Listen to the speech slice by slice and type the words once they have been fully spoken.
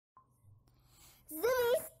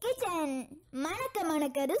Kitchen மணக்க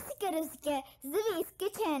மணக்க ருசிக்க ருசிக்க ஜுவிஸ்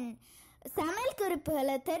கிச்சன் சமையல்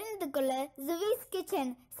குறிப்புகளை தெரிந்து கொள்ள ஜுவிஸ் கிச்சன்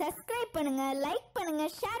சப்ஸ்கிரைப் பண்ணுங்க, லைக் பண்ணுங்க,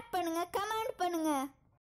 ஷேர் பண்ணுங்க, கமெண்ட் பண்ணுங்க.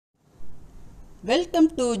 Welcome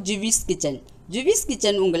to ஜுவிஸ் kitchen. ஜுவிஸ்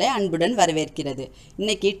கிச்சன் உங்களை அன்புடன் வரவேற்கிறது.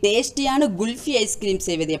 இன்றைக்கி டேஸ்டியான குல்ஃபி ஐஸ்கிரீம்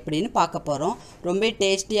செய்வது எப்படின்னு பார்க்க போகிறோம். ரொம்ப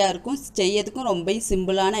டேஸ்டியாக இருக்கும், செய்யறதுக்கும் ரொம்ப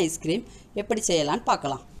சிம்பிளான ஐஸ்கிரீம் எப்படி செய்யலான்னு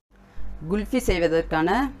பார்க்கலாம். குல்ஃபி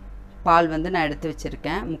செய்வதற்கான பால் நான் எடுத்து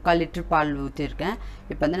வச்சுருக்கேன். 3/4 லிட்டர் பால் ஊற்றிருக்கேன்.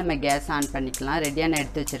 இப்போ நம்ம கேஸ் ஆன் பண்ணிக்கலாம். ரெடியாக நான்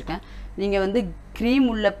எடுத்து வச்சுருக்கேன். நீங்கள் க்ரீம்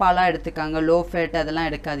உள்ள பாலாக எடுத்துக்காங்க, லோ ஃபேட் அதெல்லாம்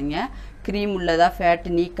எடுக்காதீங்க. க்ரீம் உள்ளதாக ஃபேட்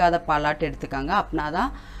நீக்காத பாலாட்டு எடுத்துக்காங்க. அப்படின்னா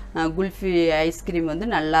தான் குல்ஃபி ஐஸ்கிரீம்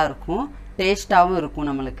நல்லாயிருக்கும், டேஸ்ட்டாகவும் இருக்கும்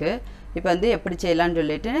நம்மளுக்கு. இப்போ எப்படி செய்யலான்னு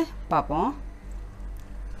சொல்லிட்டு பார்ப்போம்.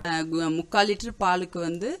 3/4 லிட்டர் பாலுக்கு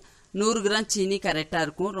 100 கிராம் சீனி கரெக்டாக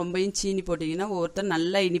இருக்கும். ரொம்பவும் சீனி போட்டிங்கன்னா ஒவ்வொருத்தர்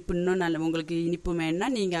நல்லா இனிப்பு, இன்னும் நல்ல உங்களுக்கு இனிப்பு வேணுன்னா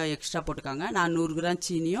நீங்கள் எக்ஸ்ட்ரா போட்டுக்காங்க. நான் 100 கிராம்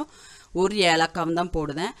சீனியும் ஒரு ஏலக்காவும் தான்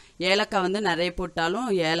போடுவேன். ஏலக்காய் நிறைய போட்டாலும்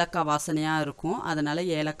ஏலக்காய் வாசனையாக இருக்கும். அதனால்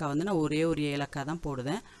ஏலக்காய் நான் ஒரே ஒரு ஏலக்காய் தான்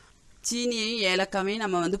போடுவேன். சீனியையும் ஏலக்காவையும்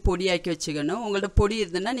நம்ம பொடியாக்கி வச்சுக்கணும். உங்கள்ட்ட பொடி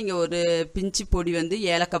இருந்ததுன்னா நீங்கள் ஒரு பிஞ்சு பொடி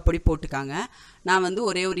ஏலக்காய் பொடி போட்டுக்காங்க. நான்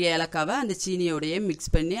ஒரே ஒரு ஏலக்காவை அந்த சீனியோடையே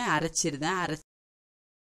மிக்ஸ் பண்ணி அரைச்சிருந்தேன்.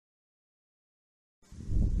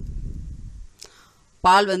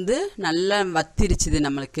 பால் நல்லா வத்திருச்சுது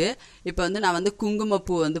நம்மளுக்கு. இப்போ நான்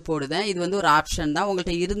குங்குமப்பூ போடுவேன். இது ஒரு ஆப்ஷன் தான்.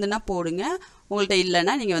 உங்கள்கிட்ட இருந்துன்னா போடுங்க, உங்கள்கிட்ட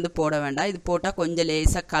இல்லைன்னா நீங்கள் போட வேண்டாம். இது போட்டால் கொஞ்சம்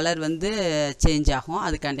லேசாக கலர் சேஞ்ச் ஆகும்,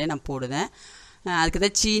 அதுக்காண்டே நான் போடுவேன். அதுக்கு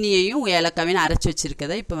தான் சீனியையும் ஏலக்காவையும் அரைச்சி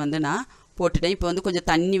வச்சுருக்கதை இப்போ நான் போட்டுட்டேன். இப்போ கொஞ்சம்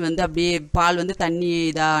தண்ணி அப்படியே பால் தண்ணி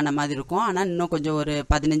இதான மாதிரி இருக்கும். ஆனால் இன்னும் கொஞ்சம் ஒரு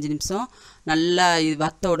 15 நிமிஷம் நல்லா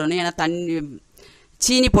வத்த விடணும். ஏன்னா தண்ணி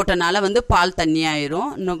சீனி போட்டனால பால்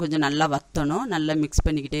தண்ணியாயிரும். இன்னும் கொஞ்சம் நல்லா வற்றணும். நல்லா மிக்ஸ்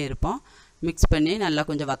பண்ணிக்கிட்டே இருப்போம். மிக்ஸ் பண்ணி நல்லா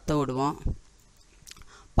கொஞ்சம் வற்ற விடுவோம்.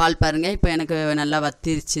 பால் பாருங்கள், இப்போ எனக்கு நல்லா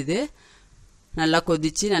வத்திருச்சுது. நல்லா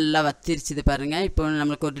கொதித்து நல்லா வத்திருச்சுது பாருங்கள். இப்போ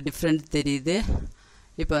நம்மளுக்கு ஒரு டிஃப்ரெண்ட் தெரியுது.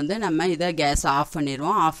 இப்போ நம்ம இதை கேஸ் ஆஃப்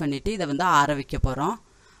பண்ணிடுவோம். ஆஃப் பண்ணிவிட்டு இதை ஆற வைக்க போகிறோம்.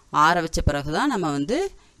 ஆற வச்ச பிறகு தான் நம்ம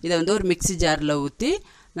இதை ஒரு மிக்ஸி ஜாரில் ஊற்றி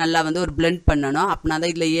நல்லா ஒரு பிளெண்ட் பண்ணணும். அப்படின்னா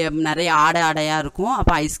தான் இதில் நிறைய ஆடையாக இருக்கும்.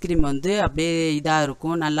 அப்போ ஐஸ்கிரீம் அப்படியே இதாக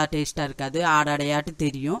இருக்கும், நல்லா டேஸ்ட்டாக இருக்காது, ஆடையாட்டு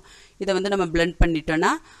தெரியும். இதை நம்ம பிளெண்ட்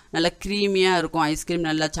பண்ணிட்டோன்னா நல்லா க்ரீமியாக இருக்கும். ஐஸ்கிரீம்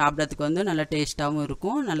நல்லா சாப்பிட்றதுக்கு நல்லா டேஸ்ட்டாகவும்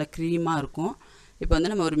இருக்கும், நல்லா க்ரீமாக இருக்கும். இப்போ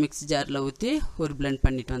நம்ம ஒரு மிக்ஸி ஜாரில் ஊற்றி ஒரு பிளெண்ட்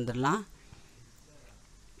பண்ணிட்டு வந்துடலாம்.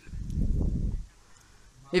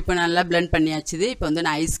 இப்போ நல்லா பிளெண்ட் பண்ணியாச்சுது. இப்போ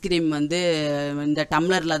நான் ஐஸ்கிரீம் இந்த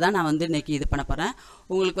டம்ளரில் தான் நான் இன்றைக்கி இது பண்ண போகிறேன்.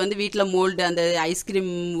 உங்களுக்கு வீட்டில் மோல்டு அந்த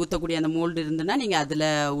ஐஸ்கிரீம் ஊற்றக்கூடிய அந்த மோல்டு இருந்துன்னா நீங்கள் அதில்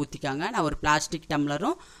ஊற்றிக்காங்க. நான் ஒரு பிளாஸ்டிக்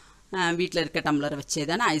டம்ளரும் வீட்டில் இருக்க டம்ளரை வச்சே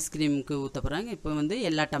தான் நான் ஐஸ்கிரீமுக்கு ஊற்ற போகிறேன். இப்போ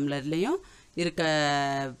எல்லா டம்ளர்லேயும் இருக்க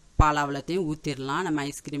பாலாவளத்தையும் ஊற்றிடலாம். நம்ம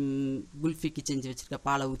ஐஸ்கிரீம் குல்ஃபிக்கு செஞ்சு வச்சுருக்க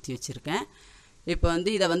பாலை ஊற்றி வச்சுருக்கேன். இப்போ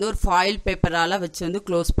இதை ஒரு ஃபாயில் பேப்பரால் வச்சு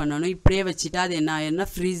க்ளோஸ் பண்ணணும். இப்படியே வச்சுட்டா அது என்ன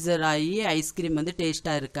ஃப்ரீசர் ஆகி ஐஸ்கிரீம்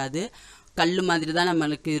டேஸ்ட்டாக இருக்காது, கல் மாதிரி தான்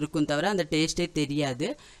நம்மளுக்கு இருக்கும், தவிர அந்த டேஸ்ட்டே தெரியாது.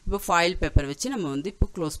 இப்போ ஃபாயில் பேப்பர் வச்சு நம்ம இப்போ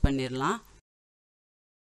க்ளோஸ் பண்ணிடலாம்.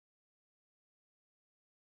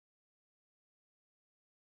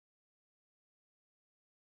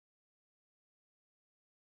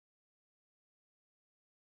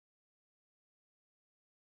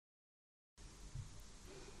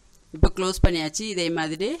 இப்போ க்ளோஸ் பண்ணியாச்சு. இதே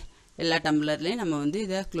மாதிரி எல்லா டம்ளர்லேயும் நம்ம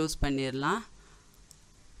இதை க்ளோஸ் பண்ணிடலாம்.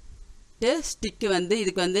 ஸ்டிக்கு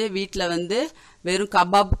இதுக்கு வீட்டில் வெறும்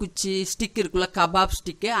கபாப் குச்சி ஸ்டிக் இருக்குல்ல, கபாப்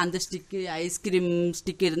ஸ்டிக்கு, அந்த ஸ்டிக்கு ஐஸ்கிரீம்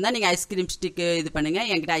ஸ்டிக்கு இருந்தால் நீங்கள் ஐஸ்கிரீம் ஸ்டிக்கு இது பண்ணுங்கள்.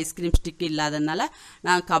 என்கிட்ட ஐஸ்கிரீம் ஸ்டிக்கு இல்லாததுனால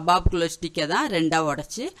நான் கபாப்குள்ள ஸ்டிக்கை தான் 2ஆக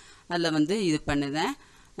உடச்சி அதில் இது பண்ணுவேன்.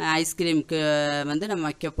 ஐஸ்கிரீமுக்கு நம்ம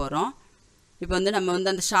வைக்க போகிறோம். இப்போ நம்ம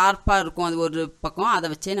அந்த ஷார்ப்பாக இருக்கும் அது ஒரு பக்கம், அதை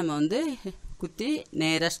வச்சே நம்ம குத்தி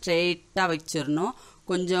நேராக ஸ்ட்ரெயிட்டாக வச்சிடணும்.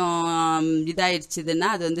 கொஞ்சம் இதாகிடுச்சுதுன்னா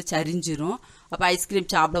அது சரிஞ்சிரும். அப்போ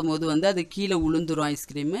ஐஸ்கிரீம் சாப்பிடும் போது அது கீழே உளுந்துரும்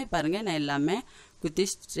ஐஸ்கிரீமு. பாருங்கள், நான் எல்லாமே குத்தி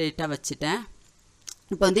ஸ்ட்ரெயிட்டாக வச்சுட்டேன்.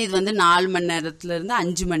 இப்போ இது 4 மணி நேரத்துலேருந்து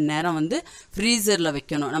 5 மணி நேரம் ஃப்ரீசரில்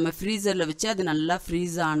வைக்கணும். நம்ம ஃப்ரீசரில் வச்சு அது நல்லா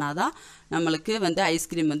ஃப்ரீஸ் ஆனால் தான் நம்மளுக்கு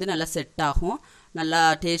ஐஸ்கிரீம் நல்லா செட் ஆகும், நல்லா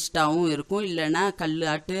டேஸ்ட்டாகவும் இருக்கும். இல்லைன்னா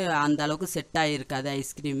கல்லாட்டு அந்த அளவுக்கு செட் ஆகிருக்காது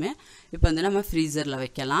ஐஸ்கிரீமு. இப்போ நம்ம ஃப்ரீசரில்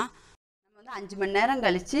வைக்கலாம். 5 மணி நேரம்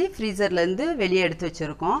கழித்து ஃப்ரீசர்லேருந்து வெளியே எடுத்து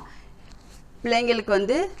வச்சுருக்கோம்.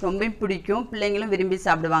 பிள்ளைங்களுக்கு ரொம்ப பிடிக்கும், பிள்ளைங்களும் விரும்பி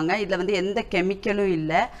சாப்பிடுவாங்க. இதில் எந்த கெமிக்கலும்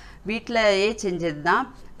இல்லை, வீட்டிலையே செஞ்சது தான்.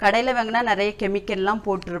 கடையில் வாங்கினா நிறைய கெமிக்கல்லாம்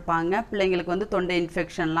போட்டிருப்பாங்க. பிள்ளைங்களுக்கு தொண்டை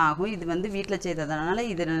இன்ஃபெக்ஷன்லாம் ஆகும். இது வீட்டில் செய்ததுனால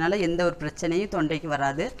இதனால் எந்த ஒரு பிரச்சனையும் தொண்டைக்கு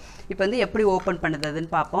வராது. இப்போ எப்படி ஓப்பன்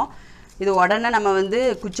பண்ணுறதுன்னு பார்ப்போம். இது உடனே நம்ம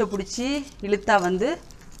குச்சை பிடிச்சி இழுத்தா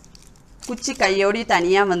குச்சி கையோடி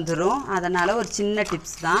தனியாக வந்துடும். அதனால் ஒரு சின்ன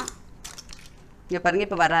டிப்ஸ் தான். இங்கே பாருங்கள்,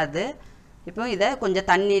 இப்போ வராது. இப்போ இதை கொஞ்சம்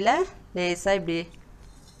தண்ணியில் லேசாக இப்படி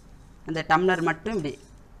அந்த டம்ளர் மட்டும் இப்படி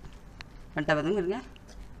வந்துங்க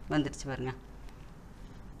வந்துடுச்சு பாருங்கள்.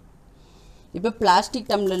 இப்போ பிளாஸ்டிக்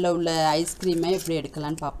டம்ளரில் உள்ள ஐஸ்கிரீமை எப்படி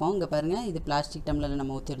எடுக்கலான்னு பார்ப்போம். இங்கே பாருங்கள், இது பிளாஸ்டிக் டம்ளரில்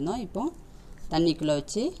நம்ம ஊற்றிருந்தோம். இப்போ தண்ணிக்குள்ளே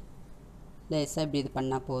வச்சு லேசாக இப்படி இது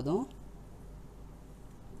பண்ணால் போதும்.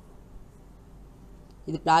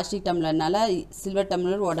 இது பிளாஸ்டிக் டம்ளர்னால சில்வர்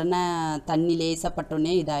டம்ளர் உடனே தண்ணி லேசாக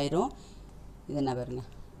பட்டோன்னே இதாயிரும். இது என்ன பாருங்கள்,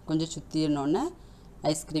 கொஞ்சம் சுற்றினோடனே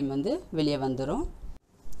ஐஸ்கிரீம் வந்து வெளியே வந்துடும்.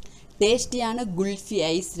 டேஸ்டியான குல்ஃபி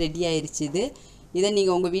ஐஸ் ரெடி ஆயிடுச்சு. இதை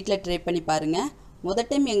நீங்கள் உங்கள் வீட்டில் ட்ரை பண்ணி பாருங்கள். முதல்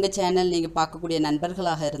டைம் எங்கள் சேனல் நீங்கள் பார்க்கக்கூடிய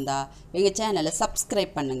நண்பர்களாக இருந்தால் எங்கள் சேனலை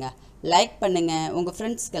சப்ஸ்கிரைப் பண்ணுங்கள், லைக் பண்ணுங்கள், உங்கள்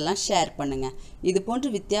ஃப்ரெண்ட்ஸ்க்கெல்லாம் ஷேர் பண்ணுங்கள். இது போன்ற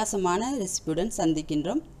வித்தியாசமான ரெசிபியுடன்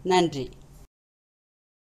சந்திக்கின்றோம். நன்றி.